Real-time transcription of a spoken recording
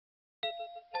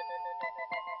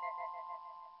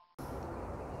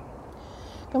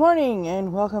Good morning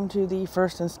and welcome to the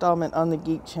first installment on the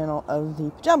Geek channel of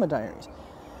the Pajama Diaries.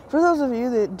 For those of you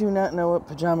that do not know what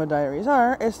Pajama Diaries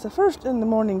are, it's the first in the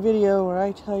morning video where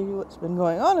I tell you what's been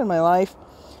going on in my life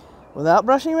without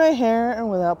brushing my hair and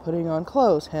without putting on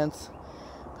clothes, hence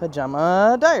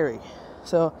Pajama Diary.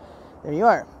 So there you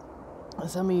are.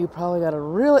 Some of you probably got a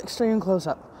real extreme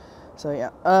close-up. So yeah,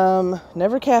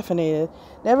 never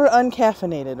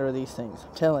uncaffeinated are these things,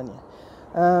 I'm telling you.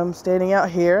 Standing out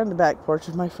here on the back porch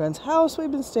of my friend's house. We've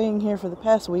been staying here for the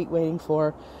past week waiting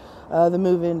for the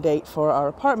move-in date for our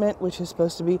apartment, which is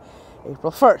supposed to be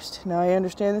April 1st. Now, I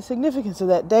understand the significance of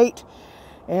that date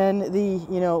and the,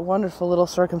 wonderful little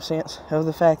circumstance of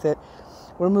the fact that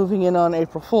we're moving in on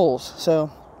April Fools.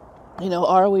 So,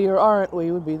 are we or aren't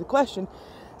we would be the question,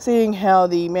 seeing how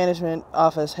the management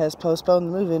office has postponed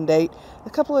the move-in date a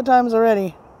couple of times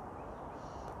already.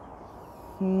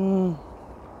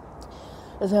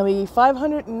 It's going to be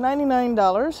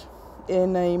 $599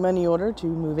 in a money order to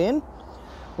move in.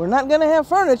 We're not going to have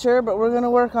furniture, but we're going to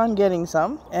work on getting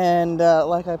some. And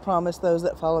like I promised those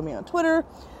that follow me on Twitter,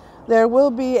 there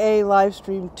will be a live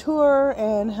stream tour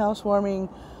and housewarming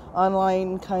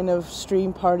online kind of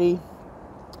stream party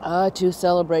to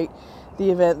celebrate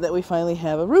the event that we finally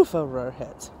have a roof over our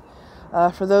heads.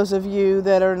 For those of you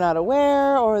that are not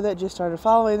aware or that just started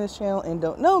following this channel and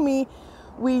don't know me,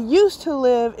 we used to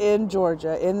live in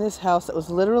Georgia in this house that was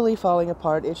literally falling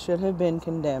apart. It should have been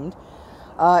condemned.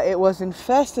 It was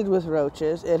infested with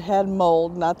roaches. It had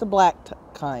mold, not the black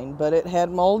kind, but it had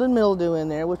mold and mildew in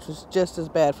there, which was just as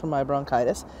bad for my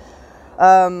bronchitis.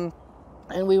 And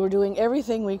we were doing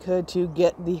everything we could to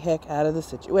get the heck out of the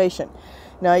situation.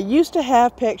 Now, I used to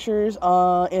have pictures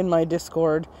in my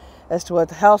Discord as to what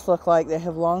the house looked like. They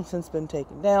have long since been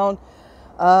taken down.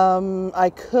 I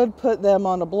could put them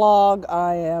on a blog.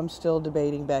 I am still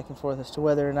debating back and forth as to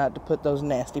whether or not to put those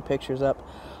nasty pictures up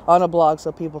on a blog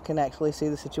so people can actually see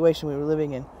the situation we were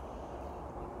living in.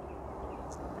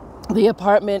 The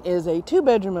apartment is a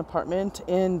 2-bedroom apartment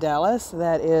in Dallas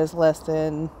that is less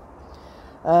than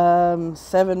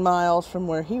 7 miles from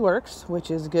where he works, which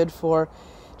is good for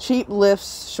cheap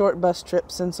lifts, short bus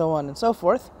trips, and so on and so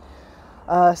forth.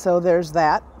 So there's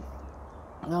that.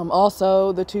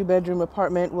 Also, the 2-bedroom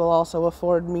apartment will also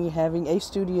afford me having a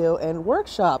studio and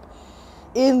workshop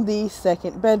in the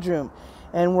 2nd bedroom.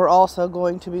 And we're also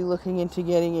going to be looking into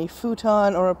getting a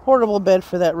futon or a portable bed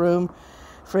for that room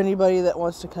for anybody that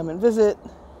wants to come and visit,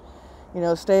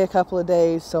 stay a couple of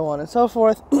days, so on and so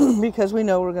forth, because we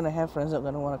know we're going to have friends that are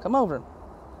going to want to come over.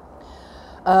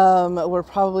 We're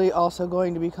probably also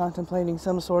going to be contemplating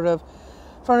some sort of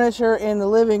furniture in the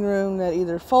living room that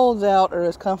either folds out or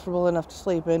is comfortable enough to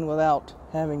sleep in without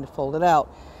having to fold it out.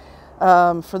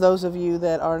 For those of you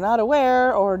that are not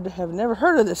aware or have never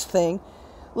heard of this thing,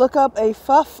 look up a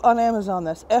FUF on Amazon.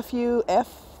 That's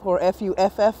F-U-F or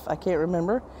F-U-F-F. I can't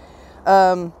remember.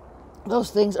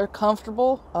 Those things are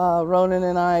comfortable. Ronan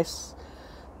and I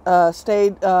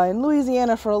stayed in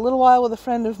Louisiana for a little while with a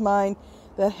friend of mine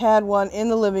that had one in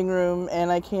the living room,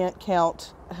 and I can't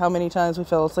count how many times we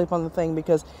fell asleep on the thing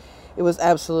because it was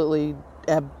absolutely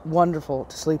wonderful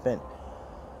to sleep in.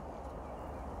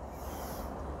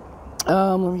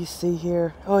 Let me see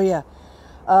here. Oh yeah,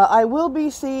 I will be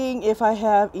seeing if I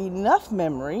have enough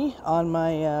memory on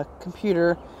my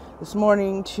computer this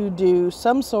morning to do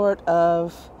some sort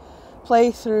of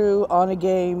playthrough on a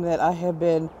game that I have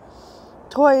been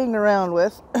toying around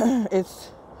with. It's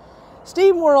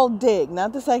Steam World Dig,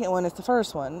 not the second one, it's the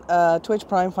first one. Twitch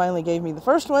Prime finally gave me the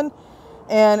first one,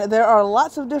 and there are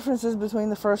lots of differences between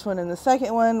the first one and the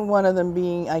second one, one of them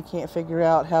being I can't figure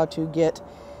out how to get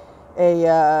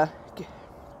a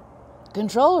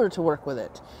controller to work with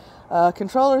it.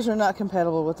 Controllers are not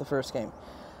compatible with the first game.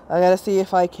 I gotta see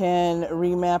if I can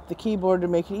remap the keyboard to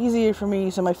make it easier for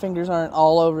me so my fingers aren't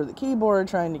all over the keyboard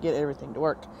trying to get everything to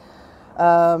work.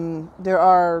 There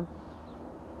are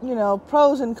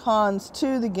pros and cons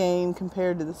to the game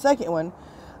compared to the second one,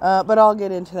 but I'll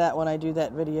get into that when I do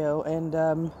that video, and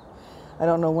I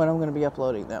don't know when I'm going to be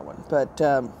uploading that one, but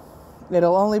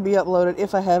it'll only be uploaded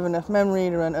if I have enough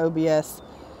memory to run OBS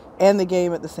and the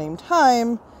game at the same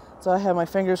time, so I have my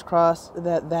fingers crossed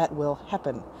that that will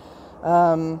happen.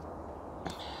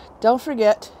 Don't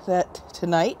forget that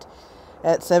tonight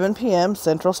at 7 p.m.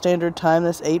 Central Standard Time,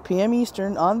 that's 8 p.m.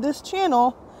 Eastern, on this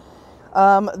channel,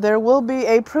 there will be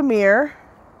a premiere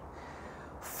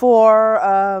for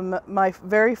my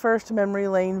very first Memory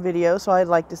Lane video, so I'd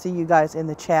like to see you guys in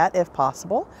the chat if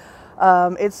possible.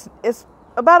 It's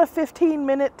about a 16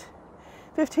 minute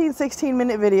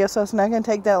video, so it's not going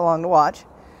to take that long to watch.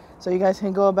 So you guys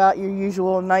can go about your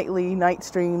usual night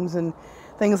streams and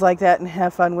things like that and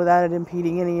have fun without it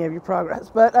impeding any of your progress.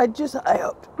 But I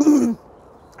hope,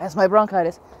 that's my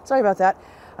bronchitis. Sorry about that.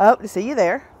 I hope to see you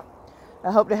there.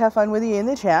 I hope to have fun with you in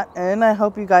the chat, and I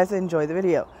hope you guys enjoy the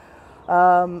video.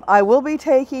 I will be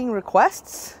taking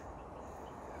requests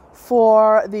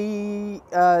for the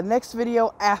next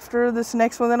video after this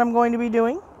next one that I'm going to be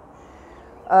doing.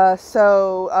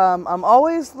 I'm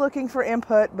always looking for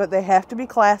input, but they have to be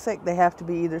classic. They have to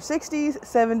be either 60s,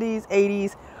 70s,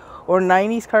 80s, or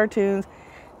 90s cartoons.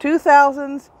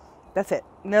 2000s, that's it.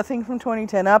 Nothing from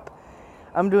 2010 up.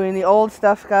 I'm doing the old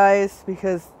stuff, guys,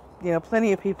 because, you know,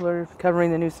 plenty of people are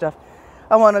covering the new stuff.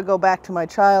 I want to go back to my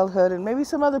childhood and maybe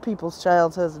some other people's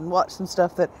childhoods and watch some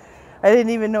stuff that I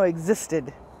didn't even know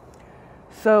existed.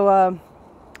 So,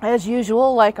 as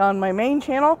usual, like on my main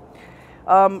channel,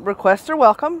 requests are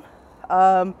welcome.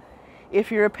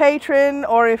 If you're a patron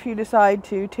or if you decide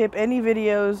to tip any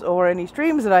videos or any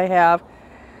streams that I have,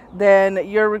 then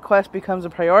your request becomes a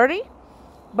priority.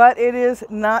 But it is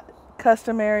not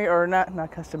customary, or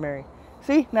not customary.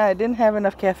 See, now I didn't have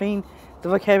enough caffeine. The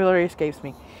vocabulary escapes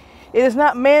me. It is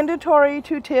not mandatory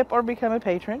to tip or become a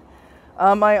patron.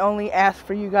 I only ask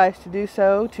for you guys to do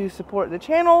so to support the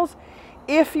channels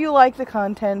if you like the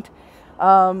content,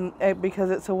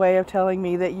 because it's a way of telling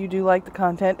me that you do like the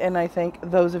content, and I thank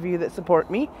those of you that support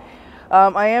me.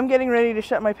 I am getting ready to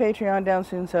shut my Patreon down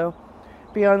soon, so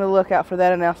be on the lookout for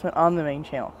that announcement on the main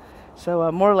channel.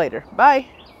 So more later. Bye.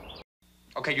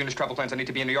 Okay, Eunice, travel plans. I need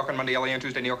to be in New York on Monday, LA on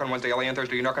Tuesday, New York on Wednesday, LA on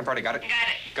Thursday, New York on Friday. Got it?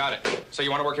 Got it. Got it. So you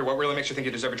want to work here. What really makes you think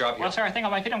you deserve a job here? Well, sir, I think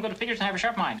on my feet I'm good at figures and I have a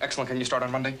sharp mind. Excellent. Can you start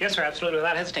on Monday? Yes, sir, absolutely,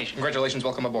 without hesitation. Congratulations.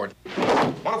 Welcome aboard.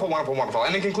 Wonderful, wonderful, wonderful.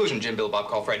 And in conclusion, Jim, Bill, Bob,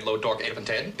 Call, Fred, Load, Dork, Ape, and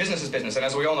Ted. Business is business, and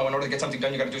as we all know, in order to get something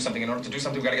done, you got to do something. In order to do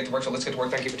something, we got to get to work, so let's get to work.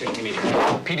 Thank you for taking the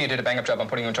meeting. Peter, you did a bang-up job. I'm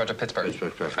putting you in charge of Pittsburgh.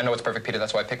 Pittsburgh, perfect. I know it's perfect, Peter.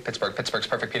 That's why I picked Pittsburgh. Pittsburgh's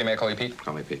perfect. Peter, may I call you Pete?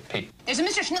 Call me Pete. Pete. There's a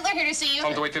Mr. Schnittler here to see you. Tell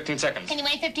him to wait 15 seconds. Can you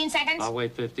wait 15 seconds? I'll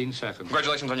wait 15 seconds.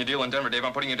 Congratulations on your deal in Denver, Dave.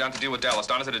 I'm putting you down to deal with Dallas.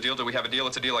 Don, is it a deal? Do we have a deal?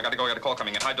 It's a deal. I got to go. I got a call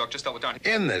coming in. Hi, Doc. Just dealt with Don.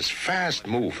 In this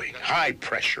fast-moving,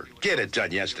 high-pressure,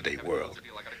 get-it-done-yesterday world,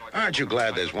 aren't you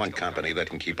glad there's one company that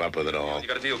can keep up with it all? You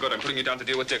got a deal. Good. I'm putting you down to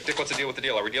deal with Dick. Dick, what's the deal with the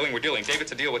deal? Are we dealing? We're dealing. Dave,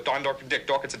 it's a deal with Don, Dork, and Dick.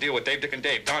 Dork, it's a deal with Dave, Dick, and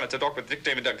Dave. Don, it's a Dork with Dick,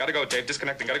 Dave, and Doug. Gotta go, Dave.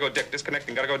 Disconnecting. Gotta go, Dick.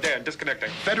 Disconnecting. Gotta go, Dan.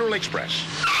 Disconnecting. Federal Express.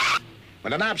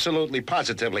 When it absolutely,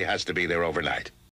 positively has to be there overnight.